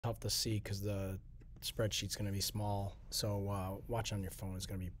tough to see because the spreadsheet's going to be small. So watching on your phone is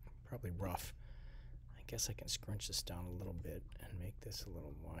going to be probably rough. I guess I can scrunch this down a little bit and make this a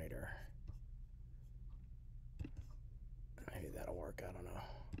little wider. Maybe that'll work, I don't know.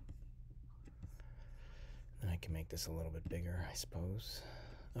 And I can make this a little bit bigger, I suppose.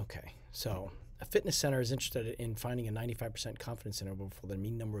 Okay, so a fitness center is interested in finding a 95% confidence interval for the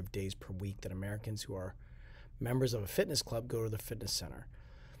mean number of days per week that Americans who are members of a fitness club go to the fitness center.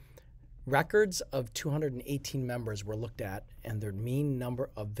 Records of 218 members were looked at, and their mean number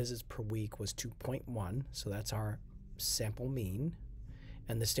of visits per week was 2.1, so that's our sample mean,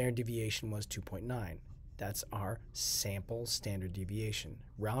 and the standard deviation was 2.9. That's our sample standard deviation.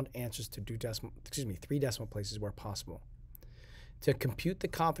 Round answers to 3 decimal places where possible. To compute the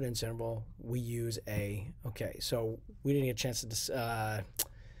confidence interval, we use so we didn't get a chance to,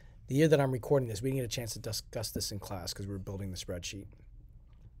 the year that I'm recording this, we didn't get a chance to discuss this in class because we were building the spreadsheet.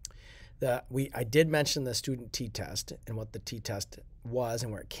 I did mention the student t-test and what the t-test was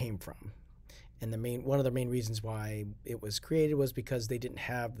and where it came from. And one of the main reasons why it was created was because they didn't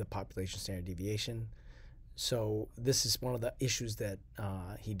have the population standard deviation. So this is one of the issues that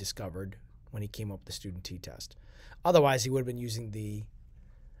he discovered when he came up with the student t-test. Otherwise, he would have been using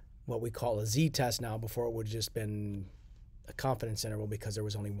what we call a z-test now. Before it would have just been a confidence interval because there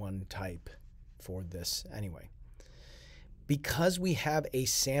was only one type for this anyway. Because we have a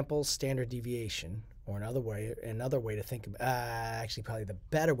sample standard deviation, or another way to think about, actually probably the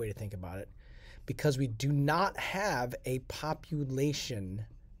better way to think about it, because we do not have a population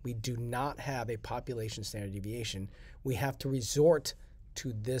standard deviation, we have to resort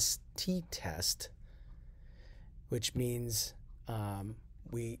to this t-test, which means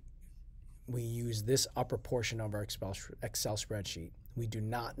we use this upper portion of our Excel spreadsheet. We do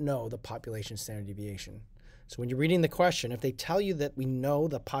not know the population standard deviation. So when you're reading the question, if they tell you that we know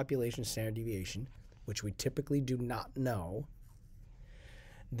the population standard deviation, which we typically do not know,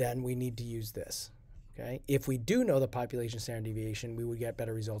 then we need to use this. Okay? If we do know the population standard deviation, we would get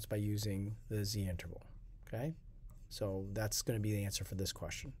better results by using the z-interval. Okay? So that's going to be the answer for this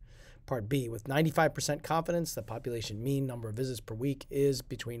question. Part B, with 95% confidence, the population mean number of visits per week is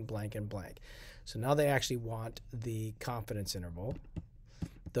between blank and blank. So now they actually want the confidence interval.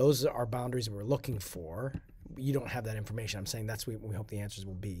 Those are boundaries that we're looking for. You don't have that information. I'm saying that's what we hope the answers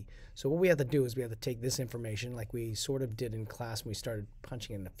will be. So what we have to do is we have to take this information like we sort of did in class when we started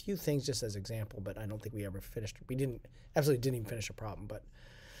punching in a few things just as example, but I don't think we ever finished. We absolutely didn't even finish a problem, but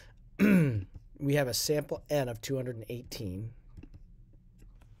we have a sample n of 218.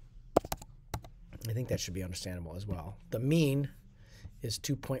 I think that should be understandable as well. The mean is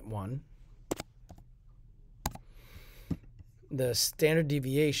 2.1. The standard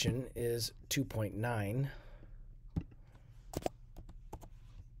deviation is 2.9.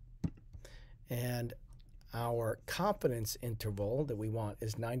 And our confidence interval that we want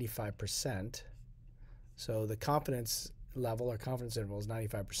is 95%. So the confidence level, or confidence interval, is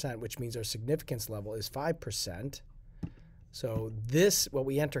 95%, which means our significance level is 5%. So this, what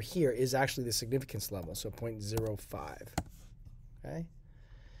we enter here, is actually the significance level, so 0.05. Okay?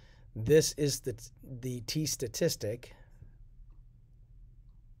 This is the t statistic,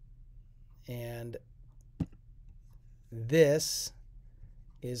 and this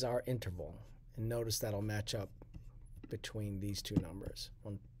is our interval. And notice that'll match up between these two numbers,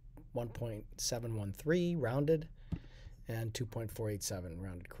 1.713 rounded and 2.487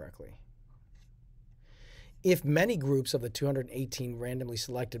 rounded correctly. If many groups of the 218 randomly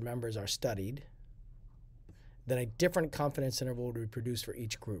selected members are studied, then a different confidence interval would be produced for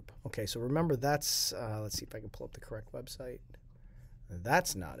each group. Okay, so remember that's, let's see if I can pull up the correct website.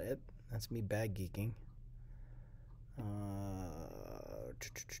 That's not it. That's me bag geeking.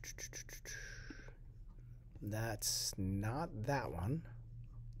 That's not that one.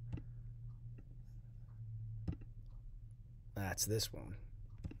 That's this one.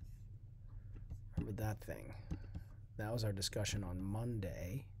 Remember that thing. That was our discussion on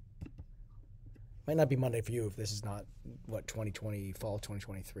Monday. Might not be Monday for you if this is not, what, 2020, fall of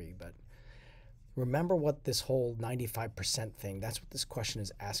 2023, but remember what this whole 95% thing, that's what this question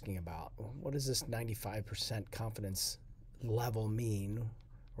is asking about. What does this 95% confidence level mean?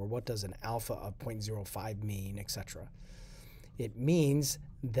 Or what does an alpha of 0.05 mean, etc.? It means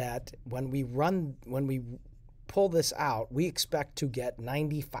that when we pull this out, we expect to get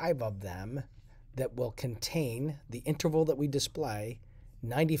 95 of them that will contain the interval that we display.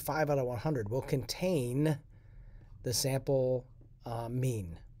 95 out of 100 will contain the sample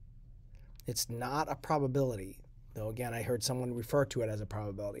mean. It's not a probability, though again I heard someone refer to it as a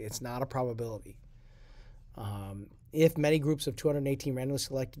probability. It's not a probability. If many groups of 218 randomly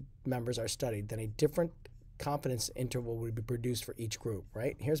selected members are studied, then a different confidence interval would be produced for each group,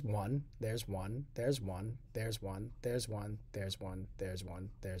 right? Here's one, there's one, there's one, there's one, there's one, there's one, there's one,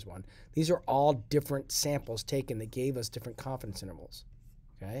 there's one. These are all different samples taken that gave us different confidence intervals,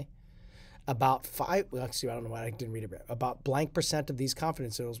 okay? About I don't know why I didn't read it. About blank % of these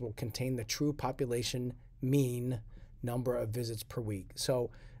confidence intervals will contain the true population mean number of visits per week. So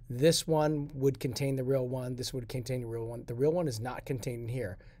this one would contain the real one. This would contain the real one. The real one is not contained in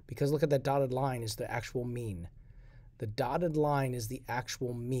here because look at that dotted line is the actual mean. The dotted line is the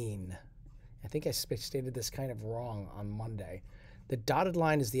actual mean. I think I stated this kind of wrong on Monday. The dotted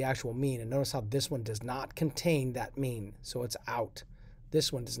line is the actual mean, and notice how this one does not contain that mean, so it's out.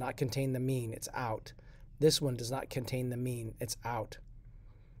 This one does not contain the mean, it's out. This one does not contain the mean, it's out.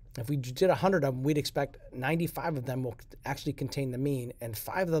 If we did 100 of them, we'd expect 95 of them will actually contain the mean, and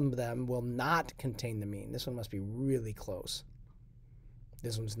 5 of them will not contain the mean. This one must be really close.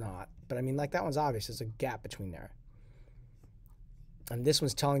 This one's not. But I mean, like that one's obvious. There's a gap between there. And this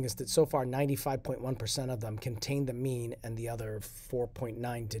one's telling us that so far 95.1% of them contained the mean and the other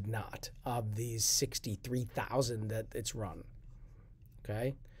 4.9 did not of these 63,000 that it's run.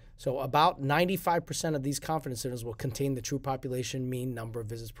 Okay? So about 95% of these confidence intervals will contain the true population mean number of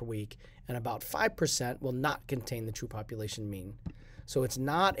visits per week, and about 5% will not contain the true population mean. So it's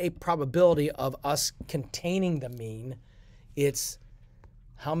not a probability of us containing the mean. It's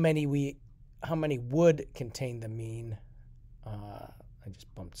how many would contain the mean. I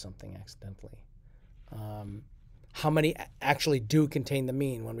just bumped something accidentally. How many actually do contain the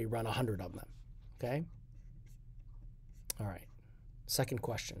mean when we run 100 of them, okay? All right, second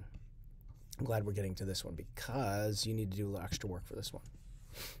question. I'm glad we're getting to this one because you need to do a little extra work for this one.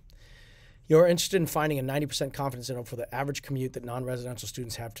 You're interested in finding a 90% confidence interval for the average commute that non-residential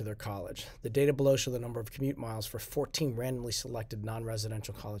students have to their college. The data below show the number of commute miles for 14 randomly selected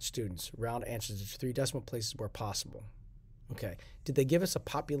non-residential college students. Round answers to 3 decimal places where possible. Okay, did they give us a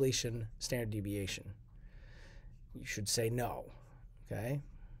population standard deviation? You should say no, okay?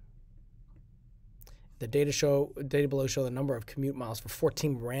 The data below show the number of commute miles for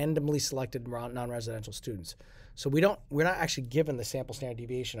 14 randomly selected non-residential students. So we're not actually given the sample standard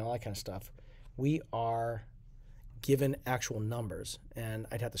deviation and all that kind of stuff. We are given actual numbers, and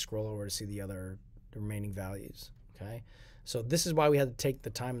I'd have to scroll over to see the remaining values, okay? So this is why we had to take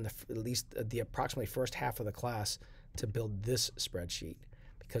the time in at least the approximately first half of the class to build this spreadsheet,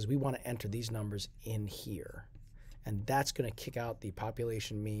 because we want to enter these numbers in here. And that's going to kick out the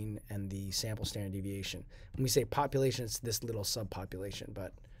population mean and the sample standard deviation. When we say population, it's this little subpopulation,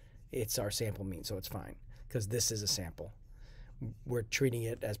 but it's our sample mean, so it's fine, because this is a sample. We're treating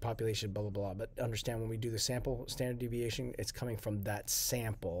it as population, blah, blah, blah. But understand when we do the sample standard deviation, it's coming from that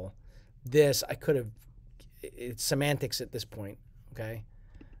sample. This, it's semantics at this point, okay?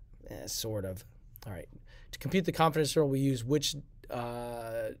 Sort of. All right. To compute the confidence interval, we use which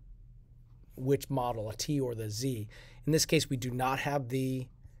model, a T or the Z. In this case, we do not have the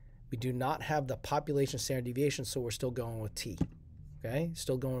population standard deviation, so we're still going with T. Okay,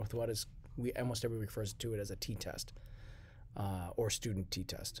 still going with what is almost everybody refers to it as a T-test or student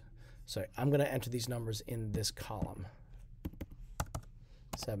T-test. So I'm going to enter these numbers in this column: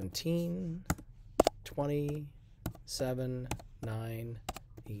 17, 20, 7, 9,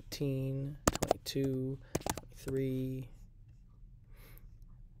 18, 22, 23,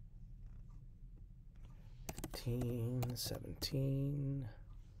 15, 17,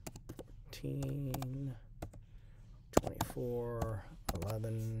 14, 24,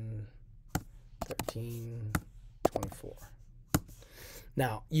 11, 13, 24.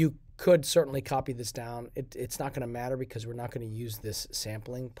 Now, you could certainly copy this down. It's not going to matter because we're not going to use this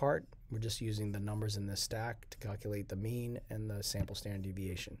sampling part. We're just using the numbers in this stack to calculate the mean and the sample standard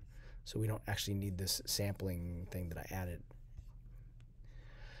deviation. So we don't actually need this sampling thing that I added.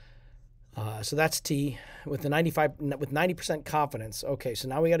 So that's T with 90% confidence. Okay, so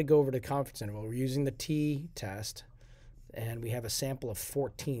now we got to go over to confidence interval. We're using the T test, and we have a sample of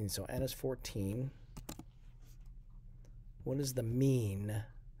 14. So N is 14. What is the mean?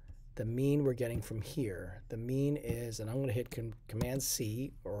 The mean we're getting from here. The mean is, and I'm going to hit Command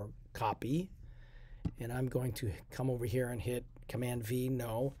C or copy, and I'm going to come over here and hit Command V.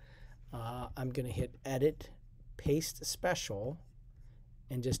 No. I'm going to hit Edit, Paste Special,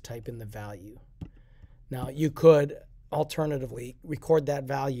 and just type in the value. Now, you could alternatively record that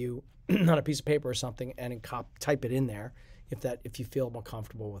value on a piece of paper or something and type it in there if you feel more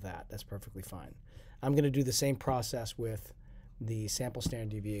comfortable with that. That's perfectly fine. I'm going to do the same process with the sample standard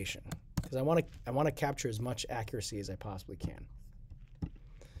deviation because I want to capture as much accuracy as I possibly can.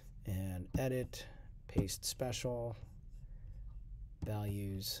 And Edit, paste special,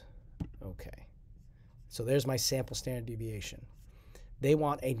 values, okay. So there's my sample standard deviation. They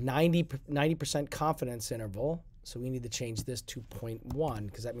want a 90% confidence interval, so we need to change this to 0.1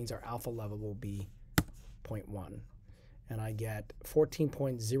 because that means our alpha level will be 0.1. And I get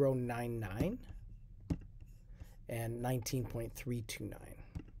 14.099 and 19.329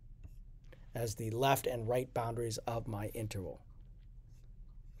 as the left and right boundaries of my interval.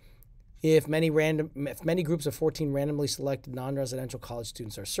 If many groups of 14 randomly selected non-residential college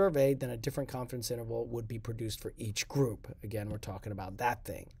students are surveyed, then a different confidence interval would be produced for each group. Again, we're talking about that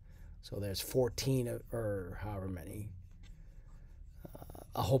thing. So there's 14 or however many,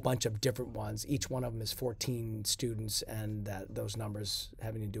 a whole bunch of different ones. Each one of them is 14 students, and those numbers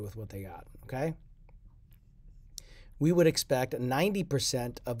having to do with what they got, okay? We would expect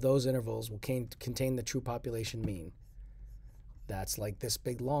 90% of those intervals will contain the true population mean. That's like this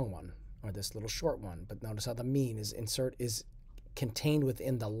big long one, or this little short one, but notice how the mean is contained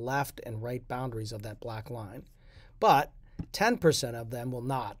within the left and right boundaries of that black line. But 10% of them will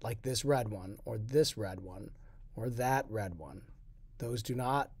not, like this red one, or this red one, or that red one. Those do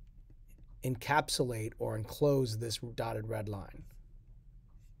not encapsulate or enclose this dotted red line.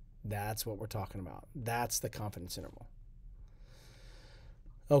 That's what we're talking about. That's the confidence interval.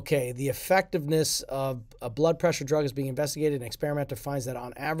 Okay, the effectiveness of a blood pressure drug is being investigated. An experimenter finds that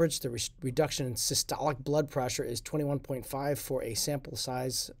on average, the reduction in systolic blood pressure is 21.5 for a sample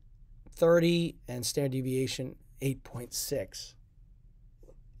size 30 and standard deviation 8.6.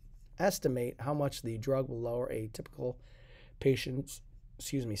 Estimate how much the drug will lower a typical patient's,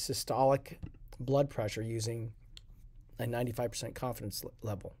 systolic blood pressure using a 95% confidence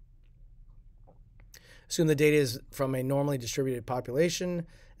level. Assume the data is from a normally distributed population.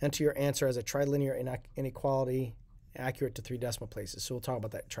 Enter your answer as a trilinear inequality accurate to 3 decimal places. So we'll talk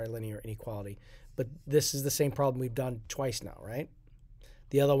about that trilinear inequality. But this is the same problem we've done twice now, right?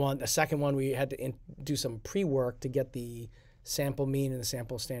 The second one, we had to do some pre-work to get the sample mean and the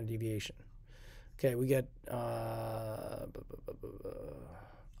sample standard deviation. Okay, we get,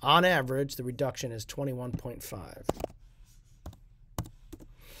 on average, the reduction is 21.5.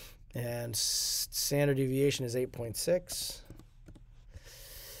 And standard deviation is 8.6.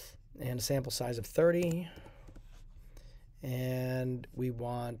 And a sample size of 30. And we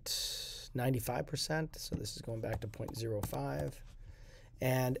want 95%, so this is going back to 0.05.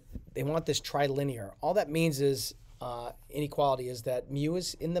 And they want this trilinear. All that means is inequality is that mu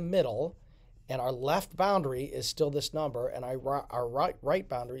is in the middle, and our left boundary is still this number, and our right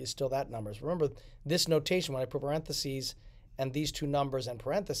boundary is still that number. So remember, this notation, when I put parentheses and these two numbers in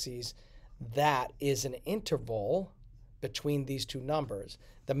parentheses, that is an interval between these two numbers.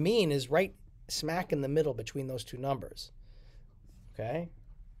 The mean is right smack in the middle between those two numbers. Okay?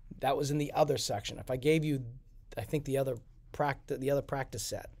 That was in the other section. If I gave you, I think the other practice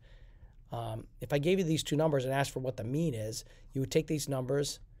set, if I gave you these two numbers and asked for what the mean is, you would take these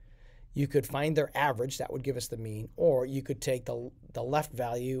numbers, you could find their average, that would give us the mean, or you could take the left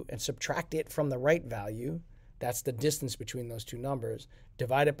value and subtract it from the right value, that's the distance between those two numbers,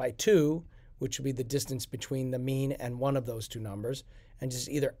 divide it by 2, which would be the distance between the mean and one of those two numbers, and just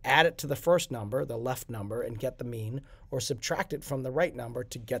either add it to the first number, the left number, and get the mean, or subtract it from the right number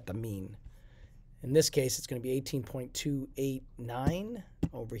to get the mean. In this case, it's going to be 18.289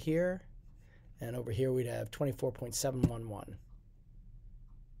 over here, and over here we'd have 24.711.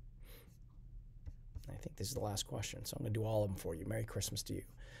 I think this is the last question, so I'm going to do all of them for you. Merry Christmas to you.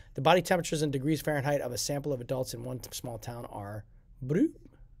 The body temperatures in degrees Fahrenheit of a sample of adults in one small town are,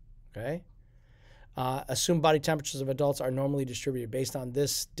 okay? Assume body temperatures of adults are normally distributed. Based on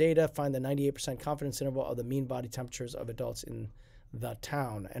this data, find the 98% confidence interval of the mean body temperatures of adults in the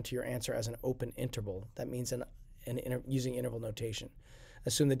town. Enter your answer as an open interval. That means using interval notation.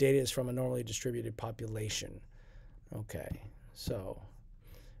 Assume the data is from a normally distributed population. Okay, so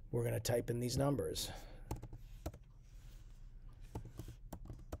we're going to type in these numbers.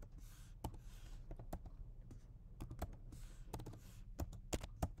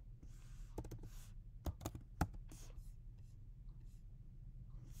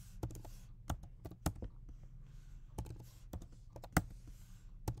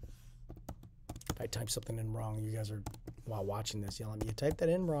 I typed something in wrong. You guys are, while watching this, yelling at me, you typed that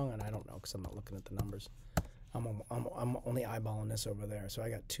in wrong, and I don't know because I'm not looking at the numbers. I'm only eyeballing this over there. So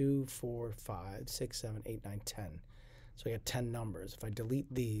I got 2, 4, 5, 6, 7, 8, 9, 10. So I got 10 numbers. If I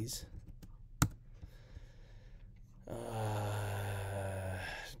delete these, do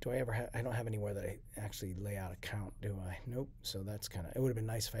I ever have, I don't have anywhere that I actually lay out a count, do I? Nope. So that's kind of, it would have been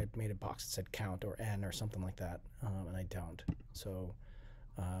nice if I had made a box that said count or N or something like that, and I don't. So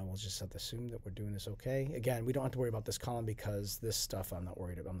We'll just have to assume that we're doing this okay. Again, we don't have to worry about this column because this stuff I'm not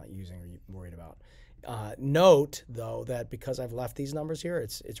worried about. I'm not using or worried about. Note though that because I've left these numbers here,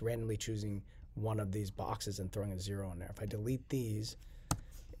 it's randomly choosing one of these boxes and throwing a 0 in there. If I delete these,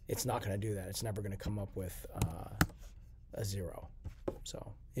 it's not going to do that. It's never going to come up with a 0.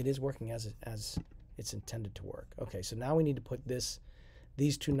 So it is working as it's intended to work. Okay, so now we need to put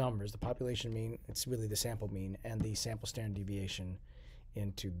these two numbers, the population mean, it's really the sample mean, and the sample standard deviation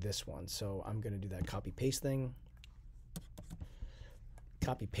into this one. So I'm going to do that copy paste thing.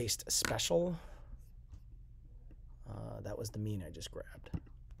 Copy paste special. That was the mean I just grabbed.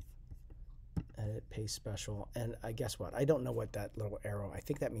 Edit paste special. And I guess what? I don't know what that little arrow, I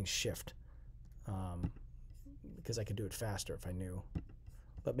think that means shift. Because I could do it faster if I knew.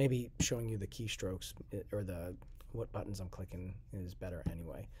 But maybe showing you the keystrokes or what buttons I'm clicking is better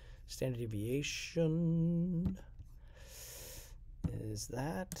anyway. Standard deviation is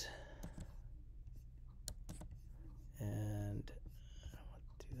that. And I want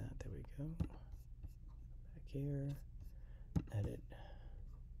to do that. There we go. Back here. Edit.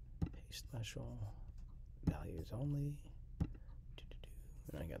 Paste special. Values only.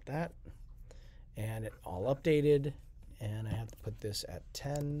 And I got that. And it all updated. And I have to put this at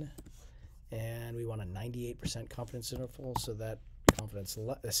 10. And we want a 98% confidence interval, so that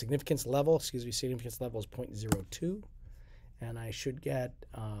significance level is 0.02. And I should get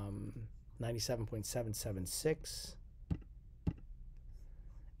 97.776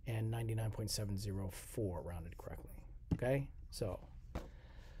 and 99.704 rounded correctly. Okay, so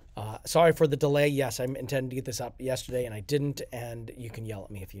sorry for the delay. Yes, I intended to get this up yesterday and I didn't, and you can yell at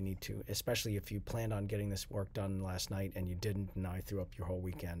me if you need to, especially if you planned on getting this work done last night and you didn't, and now I threw up your whole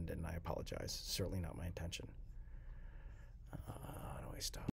weekend, and I apologize. Certainly not my intention. How do I stop?